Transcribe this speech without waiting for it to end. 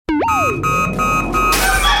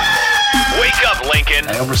in.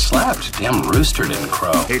 I overslept. Damn rooster didn't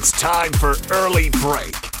crow. It's time for Early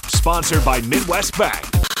Break, sponsored by Midwest Bank.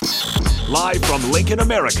 Live from Lincoln,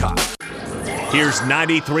 America. Here's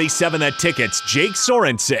 93.7 The Ticket's Jake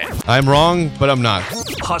Sorensen. I'm wrong, but I'm not.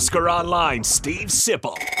 Husker Online, Steve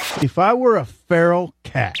Sipple. If I were a feral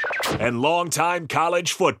cat. And longtime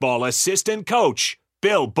college football assistant coach,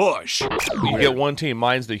 Bill Bush. You get one team.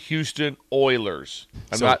 Mine's the Houston Oilers.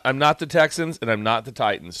 I'm not the Texans, and I'm not the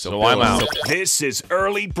Titans, so I'm out. This is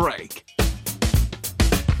Early Break.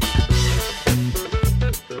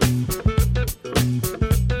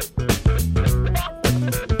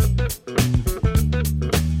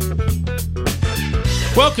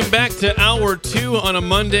 Welcome back to Hour 2 on a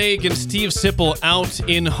Monday. Again, Steve Sipple out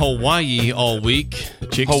in Hawaii all week.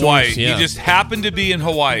 Hawaii. He just happened to be in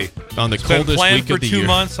Hawaii. On the It's coldest been planned week for of the 2 year.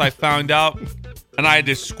 months, I found out, and I had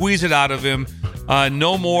to squeeze it out of him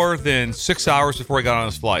no more than 6 hours before he got on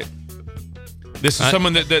his flight. This is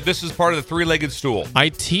someone that this is part of the three-legged stool. I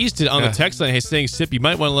teased it on the text line, saying, Sip, you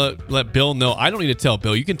might want to let Bill know. I don't need to tell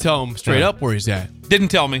Bill. You can tell him straight up where he's at. Didn't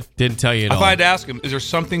tell me. Didn't tell you at all. If I had to ask him, is there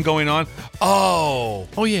something going on? Oh,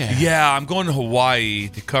 yeah. Yeah, I'm going to Hawaii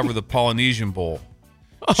to cover the Polynesian Bowl.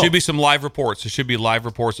 Should be some live reports. There should be live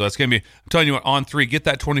reports. So that's going to be, I'm telling you what, on 3, get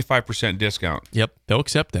that 25% discount. Yep, they'll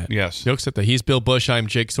accept that. Yes. They'll accept that. He's Bill Bush. I'm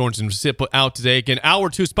Jake Sorensen. Sip out today. Again, Hour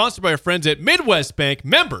 2, sponsored by our friends at Midwest Bank.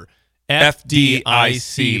 Member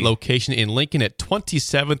FDIC. Location in Lincoln at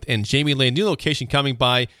 27th and Jamie Lane. New location coming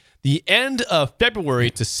by the end of February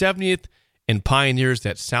to 70th and Pioneers,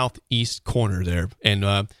 that southeast corner there.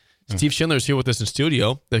 And Steve Schindler's here with us in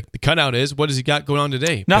studio. The cutout is, what has he got going on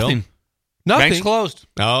today? Nothing. Bill? Nothing. Bank's closed.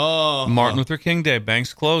 Oh. Martin Luther King Day.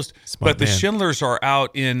 Bank's closed. Smart but the man. Schindlers are out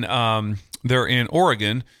in, they're in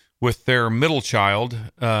Oregon with their middle child.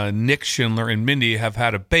 Nick Schindler and Mindy have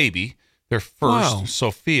had a baby, their first,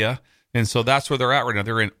 Sophia. And so that's where they're at right now.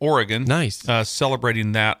 They're in Oregon. Nice.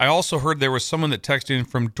 Celebrating that. I also heard there was someone that texted in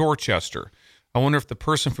from Dorchester. I wonder if the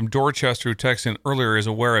person from Dorchester who texted in earlier is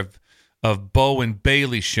aware of Bo and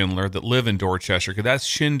Bailey Schindler that live in Dorchester, because that's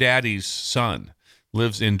Shin Daddy's son,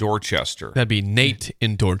 lives in Dorchester. That'd be Nate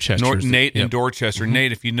in Dorchester. Nate in Dorchester. Mm-hmm.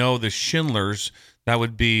 Nate, if you know the Schindlers, that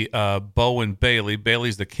would be Bo and Bailey.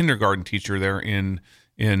 Bailey's the kindergarten teacher there in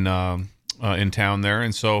town there,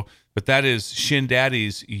 and so. But that is Shin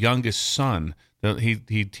Daddy's youngest son.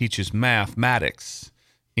 He teaches mathematics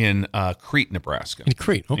in Crete, Nebraska. In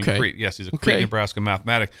Crete, okay. In Crete, yes, he's a Crete, Nebraska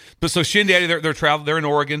mathematics. But so Shin Daddy, they're traveling. They're in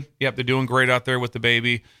Oregon. Yep, they're doing great out there with the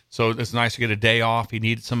baby. So it's nice to get a day off. He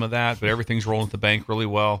needed some of that, but everything's rolling at the bank really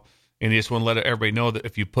well. And he just want to let everybody know that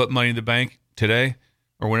if you put money in the bank today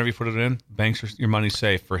or whenever you put it in, your money's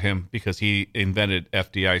safe for him because he invented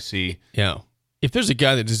FDIC. Yeah. If there's a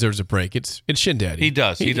guy that deserves a break, it's Shin Daddy. He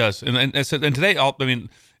does. And today,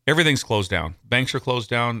 everything's closed down. Banks are closed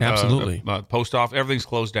down. Absolutely. Post office, everything's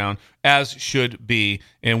closed down, as should be.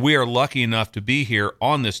 And we are lucky enough to be here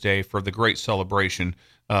on this day for the great celebration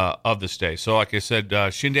of this day. So, like I said,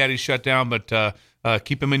 Shin Daddy's shut down, but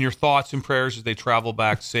keep him in your thoughts and prayers as they travel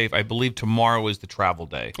back safe. I believe tomorrow is the travel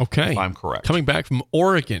day. Okay. If I'm correct. Coming back from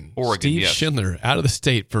Oregon. Steve Schindler out of the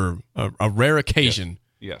state for a rare occasion.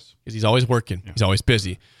 Yes. Because he's always working. Yeah. He's always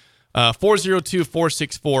busy.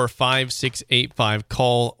 402-464-5685.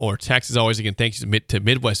 Call or text as always. Again, thanks to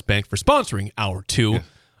Midwest Bank for sponsoring Hour 2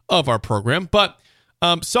 of our program. But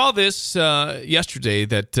saw this yesterday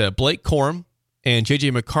that Blake Corum and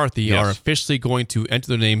J.J. McCarthy are officially going to enter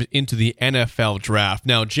their names into the NFL draft.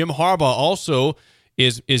 Now, Jim Harbaugh also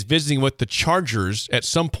is visiting with the Chargers at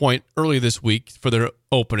some point early this week for their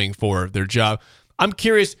opening for their job. I'm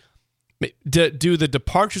curious, do the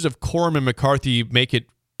departures of Corum and McCarthy make it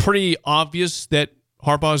pretty obvious that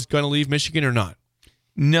Harbaugh is going to leave Michigan or not?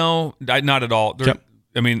 No, not at all.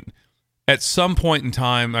 I mean, at some point in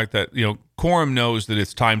time like that, Corum knows that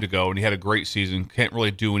it's time to go, and he had a great season. Can't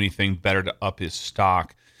really do anything better to up his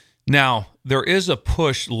stock. Now, there is a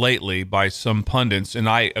push lately by some pundits, and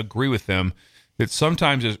I agree with them, that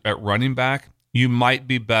sometimes at running back, you might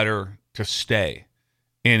be better to stay.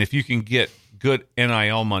 And if you can get good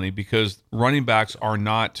NIL money, because running backs are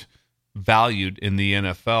not valued in the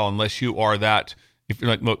NFL unless you are that. If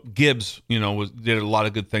you're like Gibbs, did a lot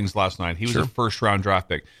of good things last night. He was a first-round draft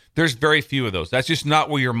pick. There's very few of those. That's just not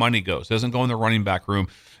where your money goes. It doesn't go in the running back room,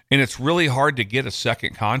 and it's really hard to get a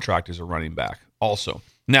second contract as a running back. Also,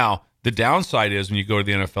 now the downside is when you go to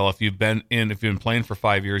the NFL, if you've been playing for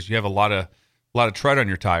 5 years, you have a lot of tread on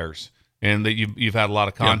your tires, and that you've had a lot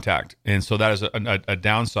of contact, and so that is a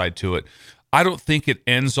downside to it. I don't think it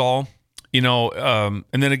ends all, and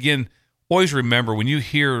then again, always remember when you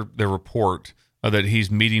hear the report that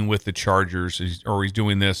he's meeting with the Chargers or he's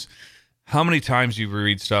doing this, how many times you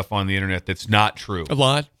read stuff on the internet that's not true?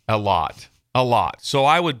 A lot. So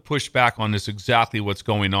I would push back on this exactly what's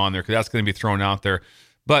going on there because that's going to be thrown out there.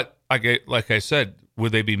 But like I said,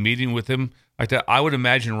 would they be meeting with him like that? I would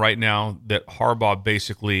imagine right now that Harbaugh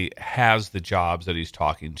basically has the jobs that he's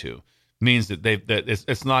talking to. Means that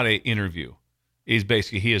it's not an interview.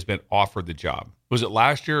 He has been offered the job. Was it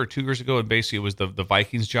last year or 2 years ago? And basically it was the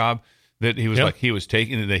Vikings job that he was he was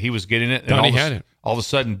taking it, that he was getting it, and all of a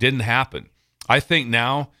sudden didn't happen. I think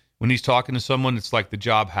now when he's talking to someone, it's like the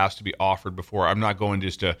job has to be offered before. I'm not going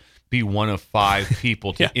just to be one of 5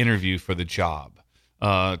 people to interview for the job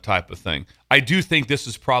type of thing. I do think this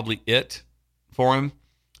is probably it for him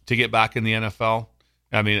to get back in the NFL.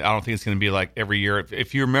 I mean, I don't think it's going to be like every year.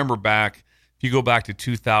 If you remember back, if you go back to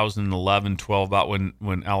 2011, 12, about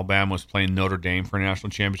when Alabama was playing Notre Dame for a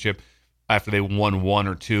national championship, after they won 1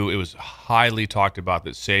 or 2, it was highly talked about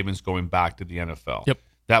that Saban's going back to the NFL. Yep.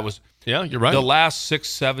 That was you're right. The last 6,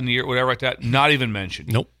 7 years, whatever like that, not even mentioned.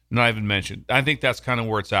 Nope. Not even mentioned. I think that's kind of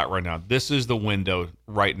where it's at right now. This is the window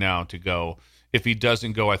right now to go. If he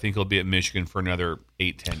doesn't go, I think he'll be at Michigan for another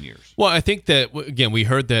 8-10 years. Well, I think that, again, we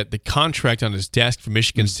heard that the contract on his desk for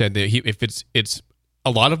Michigan said that if it's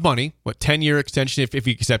a lot of money, 10-year extension if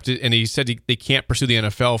he accepts it, and he said they can't pursue the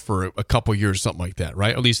NFL for a couple years, something like that,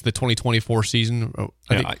 right? At least the 2024 season.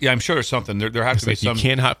 I'm sure there's something. There has to be some. You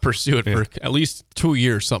cannot pursue it for at least 2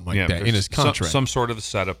 years, something like that, in his contract. Some sort of a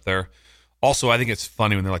setup there. Also, I think it's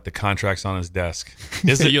funny when they're like the contract's on his desk.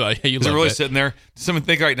 Is it? Is it really sitting there? Someone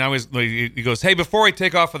think right now he goes, "Hey, before I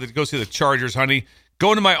take off, go see the Chargers, honey.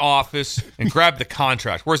 Go into my office and grab the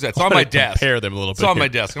contract. Where's that? It's on my desk. Compare them a little bit. It's on my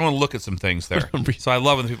desk. I want to look at some things there. So I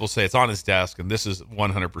love when people say it's on his desk, and this is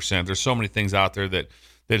 100%. There's so many things out there that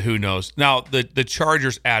who knows. Now, the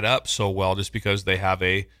Chargers add up so well just because they have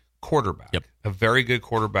a quarterback, a very good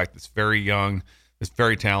quarterback that's very young, that's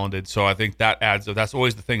very talented. So I think that adds up. That's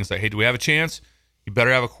always the thing. It's like, hey, do we have a chance? You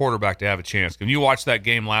better have a quarterback to have a chance. When you watched that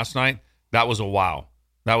game last night, that was a wow.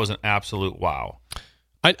 That was an absolute wow.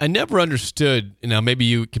 I never understood, now maybe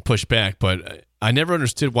you can push back, but I never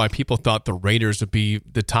understood why people thought the Raiders would be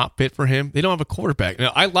the top fit for him. They don't have a quarterback.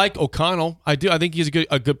 Now, I like O'Connell. I do. I think he's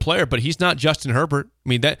a good player, but he's not Justin Herbert. I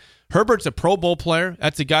mean, Herbert's a Pro Bowl player.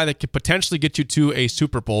 That's a guy that could potentially get you to a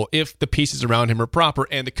Super Bowl if the pieces around him are proper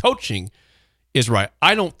and the coaching is right.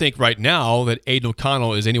 I don't think right now that Aiden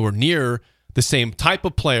O'Connell is anywhere near the same type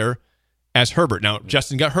of player as Herbert. Now,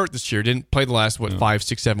 Justin got hurt this year. Didn't play the last 5,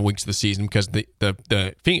 6, 7 weeks of the season because of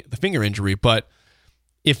the finger injury. But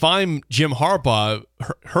if I'm Jim Harbaugh,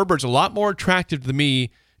 Herbert's a lot more attractive to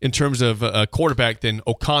me in terms of a quarterback than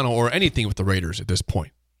O'Connell or anything with the Raiders at this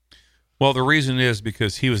point. Well, the reason is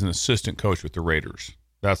because he was an assistant coach with the Raiders.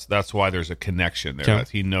 That's why there's a connection there. Okay.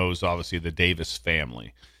 He knows, obviously, the Davis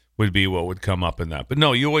family would be what would come up in that. But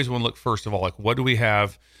no, you always want to look, first of all, like, what do we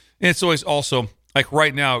have? And it's always also, like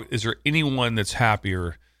right now, is there anyone that's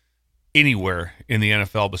happier anywhere in the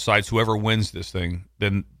NFL besides whoever wins this thing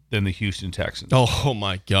than the Houston Texans? Oh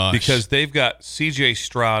my gosh. Because they've got C.J.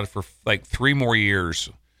 Stroud for like 3 more years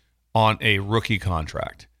on a rookie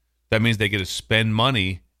contract. That means they get to spend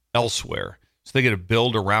money elsewhere. So they get to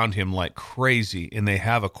build around him like crazy, and they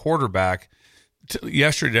have a quarterback.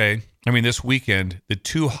 This weekend, the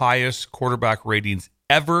 2 highest quarterback ratings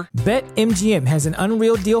ever. BetMGM has an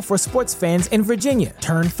unreal deal for sports fans in Virginia.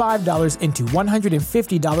 Turn $5 into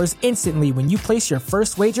 $150 instantly when you place your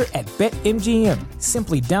first wager at BetMGM.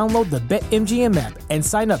 Simply download the BetMGM app and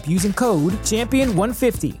sign up using code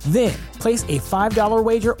Champion150. Then, place a $5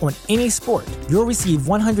 wager on any sport. You'll receive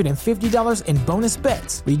 $150 in bonus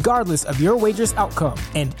bets, regardless of your wager's outcome.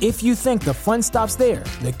 And if you think the fun stops there,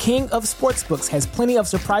 the king of sportsbooks has plenty of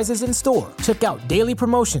surprises in store. Check out daily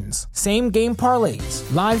promotions, same-game parlays,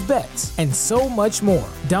 live bets, and so much more.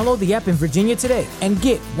 Download the app in Virginia today and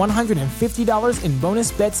get $150 in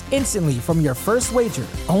bonus bets instantly from your first wager.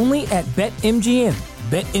 Only at BetMGM.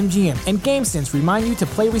 BetMGM and GameSense remind you to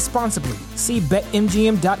play responsibly. See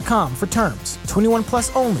BetMGM.com for terms. 21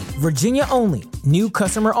 plus only. Virginia only. New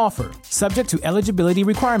customer offer. Subject to eligibility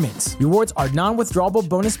requirements. Rewards are non-withdrawable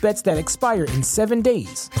bonus bets that expire in 7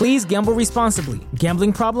 days. Please gamble responsibly.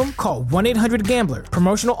 Gambling problem? Call 1-800-GAMBLER.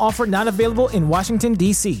 Promotional offer not available in Washington,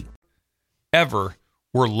 D.C. Ever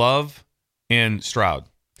were Love and Stroud.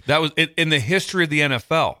 That was in the history of the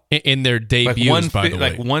NFL. In their debuts, by the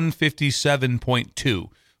way. Like 157.2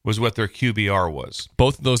 was what their QBR was.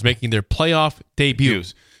 Both of those making their playoff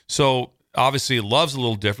debuts. So, obviously, Love's a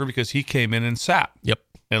little different because he came in and sat. Yep.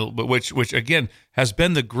 Which again, has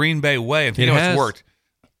been the Green Bay way. And it's worked.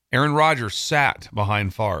 Aaron Rodgers sat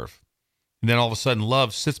behind Favre. And then all of a sudden,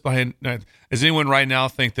 Love sits behind. Does anyone right now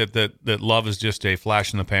think that Love is just a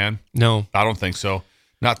flash in the pan? No, I don't think so.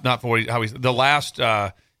 Not for how he's the last.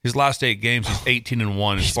 His last 8 games, he's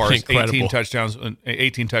 18-1 as far as 18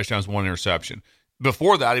 touchdowns, 1 interception.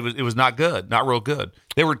 Before that, it was not good, not real good.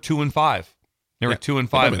 They were 2-5. They were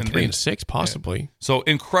 2-5 and 3-6 possibly. Yeah. So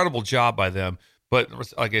incredible job by them. But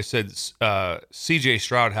like I said, C.J.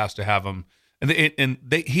 Stroud has to have them, and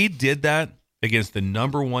he did that against the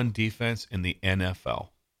number 1 defense in the NFL.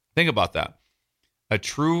 Think about that.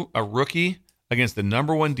 A rookie against the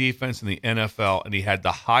number 1 defense in the NFL, and he had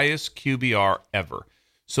the highest QBR ever.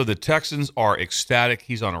 So the Texans are ecstatic.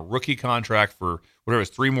 He's on a rookie contract for whatever,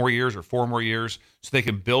 it's 3 more years or 4 more years, so they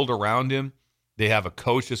can build around him. They have a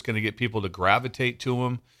coach that's going to get people to gravitate to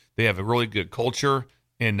him. They have a really good culture,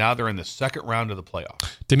 and now they're in the second round of the playoffs.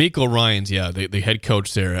 D'Amico Ryans, the head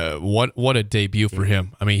coach there, what a debut for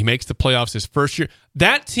him. I mean, he makes the playoffs his first year.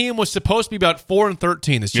 That team was supposed to be about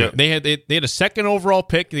 4-13 this year. Yeah. They had a second overall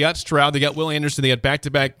pick. They got Stroud. They got Will Anderson. They had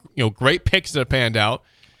back-to-back great picks that panned out.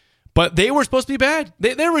 But they were supposed to be bad.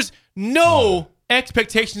 There was no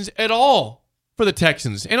expectations at all for the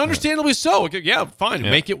Texans, and understandably so. Yeah, fine.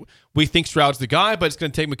 Make it. We think Stroud's the guy, but it's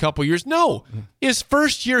going to take him a couple years. No. His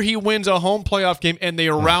first year, he wins a home playoff game, and they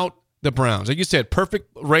rout the Browns. Like you said, perfect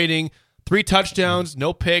rating, 3 touchdowns,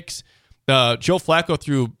 no picks. Joe Flacco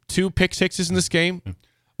threw 2 pick sixes in this game.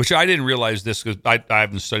 Which I didn't realize this because I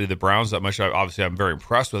haven't studied the Browns that much. Obviously, I'm very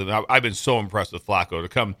impressed with him. I've been so impressed with Flacco to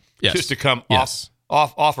come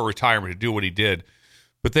off a retirement to do what he did.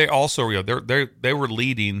 But they also, they were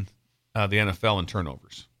leading the NFL in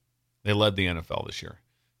turnovers. They led the NFL this year,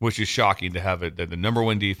 which is shocking to have it. The number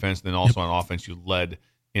 1 defense, and then also on offense, you led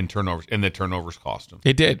in turnovers, and the turnovers cost them.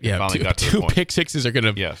 They did. Yeah, two pick sixes are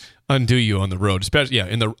going to undo you on the road, especially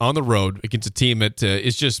on the road against a team that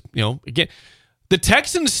is just again. The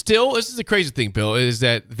Texans still. This is the crazy thing, Bill, is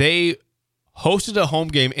that they hosted a home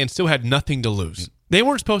game and still had nothing to lose. They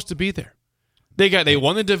weren't supposed to be there. They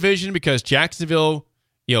won the division because Jacksonville,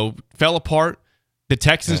 fell apart. The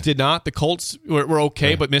Texans did not. The Colts were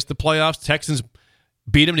okay, but missed the playoffs. Texans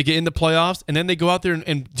beat them to get in the playoffs, and then they go out there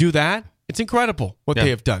and do that. It's incredible what they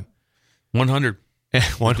have done. 100.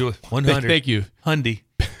 100. Thank you. Hundy.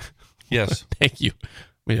 Yes. Thank you.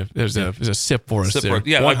 There's a sip for us there.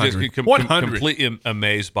 Yeah, 100. I'm just completely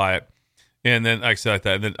amazed by it. And then, like I said, like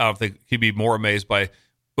that. And then I don't think he'd be more amazed by.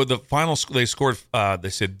 But the final, they scored. They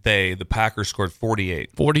said the Packers scored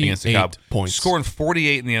 48 against the Cowboys. Points. Scoring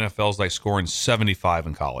 48 in the NFL is like scoring 75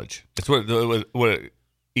 in college. That's what it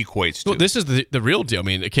equates to. Well, this is the real deal. I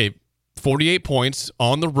mean, 48 points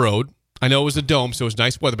on the road. I know it was a dome, so it was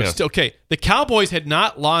nice weather, but still, the Cowboys had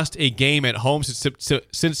not lost a game at home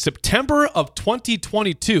since September of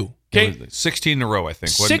 2022. 16 in a row, I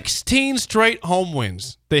think. 16 straight home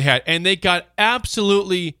wins they had, and they got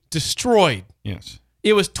absolutely destroyed. Yes.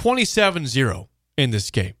 It was 27-0 in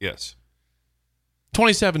this game. Yes.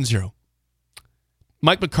 27-0.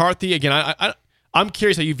 Mike McCarthy, again, I'm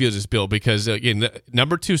curious how you view this, Bill, because, again, the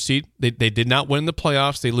number 2 seed, they did not win the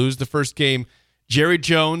playoffs. They lose the first game. Jerry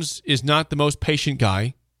Jones is not the most patient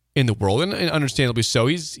guy in the world, and understandably so.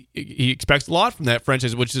 He expects a lot from that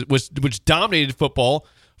franchise, which dominated football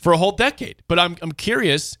for a whole decade. But I'm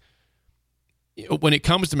curious, when it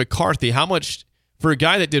comes to McCarthy, how much, for a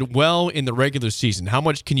guy that did well in the regular season, how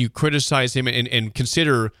much can you criticize him and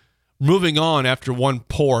consider moving on after one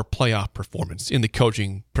poor playoff performance in the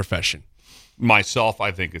coaching profession? Myself,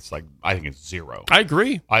 I think it's 0. I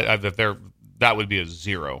agree. That would be a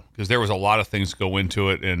 0 because there was a lot of things go into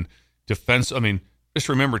it. And defense, I mean, just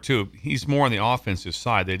remember, too, he's more on the offensive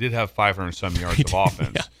side. They did have 500-some yards of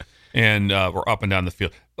offense and were up and down the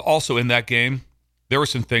field. Also in that game, there were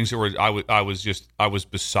some things that were I was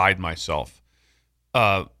beside myself.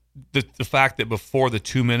 The fact that before the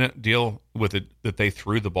 2-minute deal with it, that they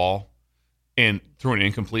threw the ball and threw an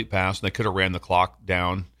incomplete pass, and they could have ran the clock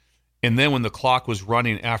down. And then when the clock was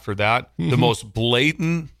running after that, the most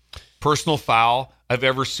blatant personal foul I've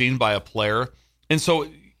ever seen by a player. And so,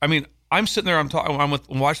 I mean, I'm sitting there, I'm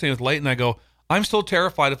watching it with Leighton, and I go, I'm still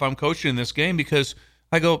terrified if I'm coaching in this game because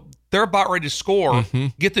I go, they're about ready to score,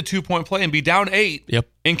 get the 2-point play, and be down 8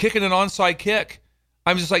 and kicking an onside kick.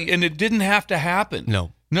 I'm just like, and it didn't have to happen.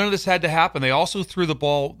 No. None of this had to happen. They also threw the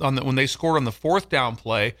ball when they scored on the 4th down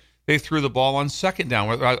play. They threw the ball on 2nd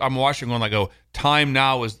down. I'm watching going, I go, time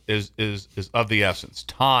now is of the essence.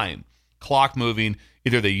 Time, clock moving.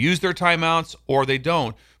 Either they use their timeouts or they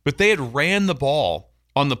don't. But they had ran the ball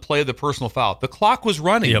on the play of the personal foul. The clock was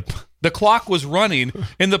running. Yep. The clock was running,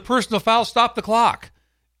 and the personal foul stopped the clock.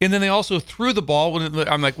 And then they also threw the ball.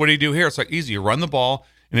 I'm like, what do you do here? It's like easy. You run the ball,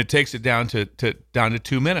 and it takes it down to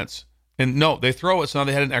 2 minutes. And no, they throw it, so now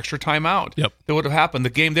they had an extra timeout. Yep. That would have happened. The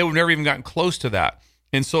game, they would have never even gotten close to that.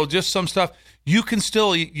 And so just some stuff, you can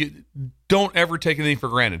still, you don't ever take anything for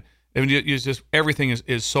granted. I mean, you just, everything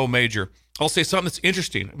is so major. I'll say something that's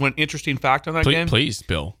interesting. One interesting fact on that game. Please,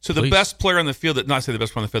 Bill. So the best player on the field, not say the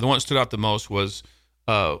best player on the field, the one that stood out the most was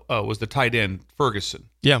the tight end, Ferguson.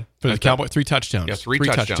 Yeah, for the Cowboys, 3 touchdowns. Yeah, three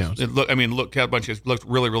touchdowns. Cat Bunch looked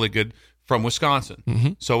really, really good from Wisconsin.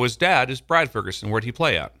 Mm-hmm. So his dad is Brad Ferguson. Where'd he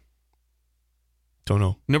play at? Don't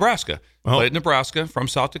know. Nebraska. Oh. Played at Nebraska from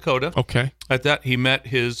South Dakota. Okay. At that, he met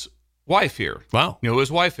his wife here. Wow. You know who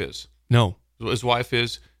his wife is? No. His wife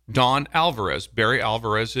is Dawn Alvarez, Barry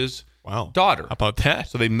Alvarez's daughter. How about that?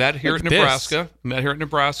 So they met here at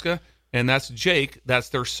Nebraska. And that's Jake. That's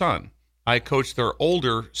their son. I coached their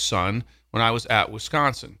older son when I was at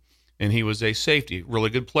Wisconsin, and he was a safety,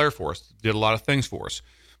 really good player for us, did a lot of things for us.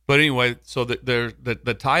 But anyway, so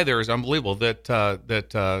the tie there is unbelievable.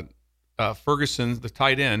 That Ferguson, the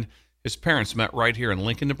tight end, his parents met right here in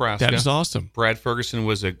Lincoln, Nebraska. That is awesome. Brad Ferguson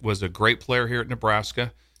was a great player here at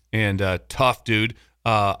Nebraska, and tough dude.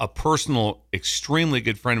 A personal, extremely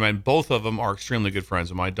good friend of mine. Both of them are extremely good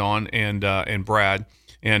friends of mine, Dawn and Brad.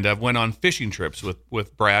 And I've went on fishing trips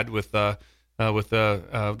with Brad with the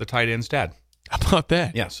tight end's dad. How about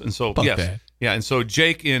that? Yes, and so that? Yeah, and so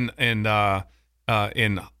Jake in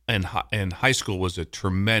high school was a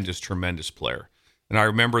tremendous player. And I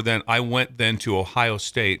remember then I went to Ohio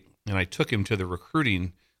State, and I took him to the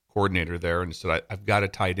recruiting coordinator there and said, I've got a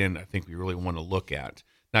tight end I think we really want to look at.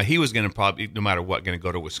 Now, he was going to probably, no matter what, going to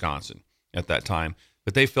go to Wisconsin at that time,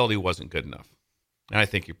 but they felt he wasn't good enough. And I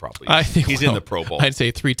think he probably is. I think he's in the Pro Bowl. I'd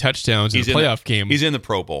say 3 touchdowns in a playoff game. He's in the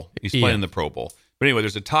Pro Bowl. He's playing in the Pro Bowl. But anyway,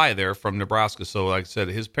 there's a tie there from Nebraska. So, like I said,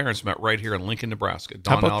 his parents met right here in Lincoln, Nebraska.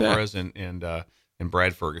 Don Alvarez and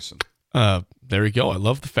Brad Ferguson. There we go. I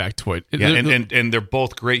love the factoid. Yeah, and they're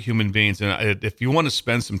both great human beings. And if you want to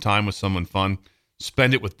spend some time with someone fun,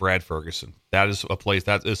 spend it with Brad Ferguson. That is a place,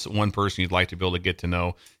 that is one person you'd like to be able to get to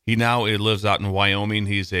know. He lives out in Wyoming.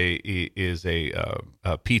 He is a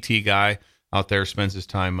PT guy out there, spends his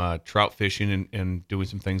time trout fishing and doing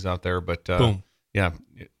some things out there. But yeah,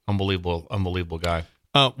 unbelievable guy.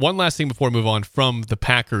 One last thing before we move on from the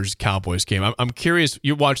Packers-Cowboys game. I'm curious,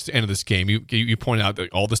 you watched the end of this game. You pointed out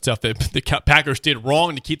that all the stuff that the Packers did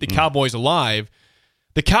wrong to keep the Cowboys alive.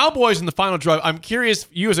 The Cowboys in the final drive, I'm curious,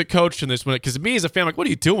 you as a coach in this one, because me as a fan, I'm like, what are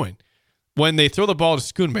you doing? When they throw the ball to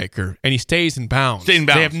Schoonmaker and he stays in bounds. They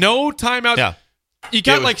have no timeout. Yeah. You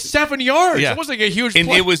got 7 yards. Yeah. It wasn't like a huge play.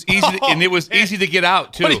 And it was easy easy to get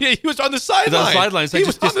out, too. He was on the sideline. It's like,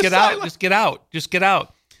 just get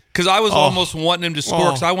out. Because I was almost wanting him to score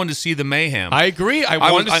because I wanted to see the mayhem. I agree.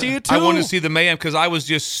 I wanted to see it, too. I wanted to see the mayhem because I was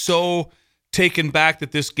just so taken back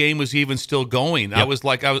that this game was even still going. Yep. I was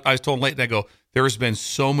like, I was told late, and I go, there has been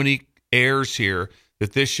so many errors here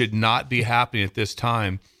that this should not be happening at this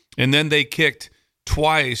time. And then they kicked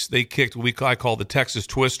twice. They kicked what I call the Texas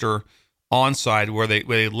Twister onside, where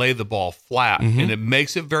they lay the ball flat, and it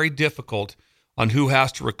makes it very difficult on who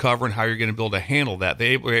has to recover and how you're going to be able to handle that.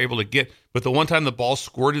 They were able to get, but the one time the ball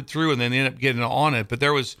squirted through and then they ended up getting on it. But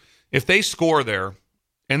if they score there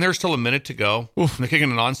and there's still a minute to go, and they're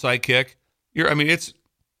kicking an onside kick, it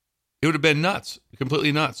would have been nuts,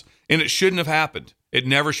 completely nuts. And it shouldn't have happened. It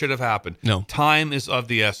never should have happened. No. Time is of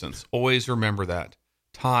the essence. Always remember that.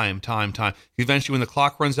 Time. Eventually, when the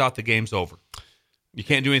clock runs out, the game's over. You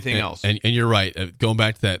can't do anything else. And you're right. Going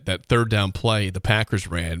back to that third down play the Packers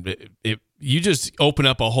ran, you just open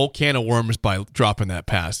up a whole can of worms by dropping that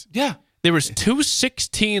pass. Yeah. There was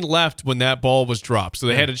 2:16 left when that ball was dropped. So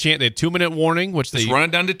they had a chance. They had 2-minute warning, which they run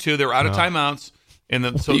it down to 2. They're out of timeouts. And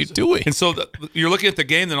then, what are you doing? And so you're looking at the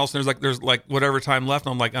game. Then also there's like whatever time left.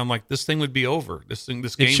 I'm like, this thing would be over. This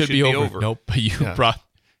game should be over. Nope. You brought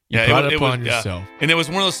it upon yourself. And it was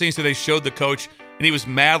one of those things that they showed the coach, and he was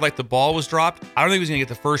mad like the ball was dropped. I don't think he was going to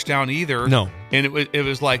get the first down either. No. And it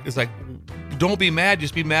was like, don't be mad.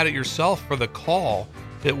 Just be mad at yourself for the call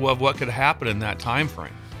of what could happen in that time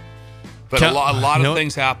frame. But a lot of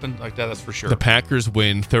things happened like that, that's for sure. The Packers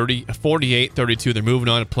win 48-32. They're moving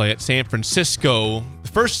on to play at San Francisco. The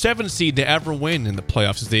first 7 seed to ever win in the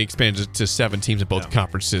playoffs as they expanded to 7 teams in both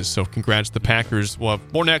conferences. So congrats to the Packers. We'll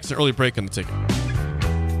have more next, an early break on the ticket.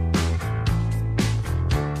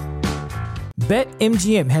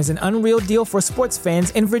 BetMGM has an unreal deal for sports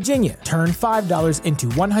fans in Virginia. Turn $5 into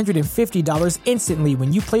 $150 instantly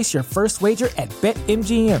when you place your first wager at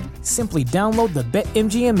BetMGM. Simply download the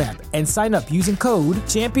BetMGM app and sign up using code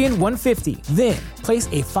Champion150. Then, place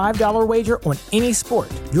a $5 wager on any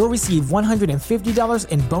sport. You'll receive $150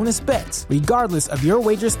 in bonus bets, regardless of your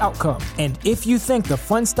wager's outcome. And if you think the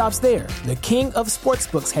fun stops there, the King of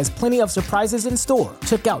Sportsbooks has plenty of surprises in store.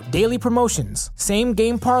 Check out daily promotions,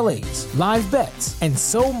 same-game parlays, live bets, and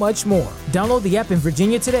so much more. Download the app in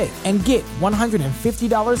Virginia today and get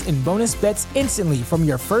 $150 in bonus bets instantly from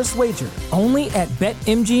your first wager. Only at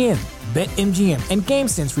BetMGM. BetMGM and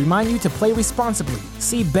GameSense remind you to play responsibly.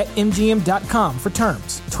 See BetMGM.com for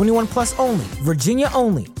terms. 21 plus only. Virginia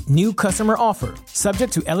only. New customer offer.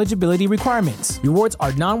 Subject to eligibility requirements. Rewards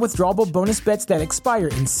are non-withdrawable bonus bets that expire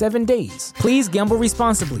in 7 days. Please gamble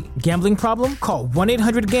responsibly. Gambling problem? Call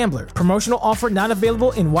 1-800-GAMBLER. Promotional offer not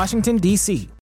available in Washington, D.C.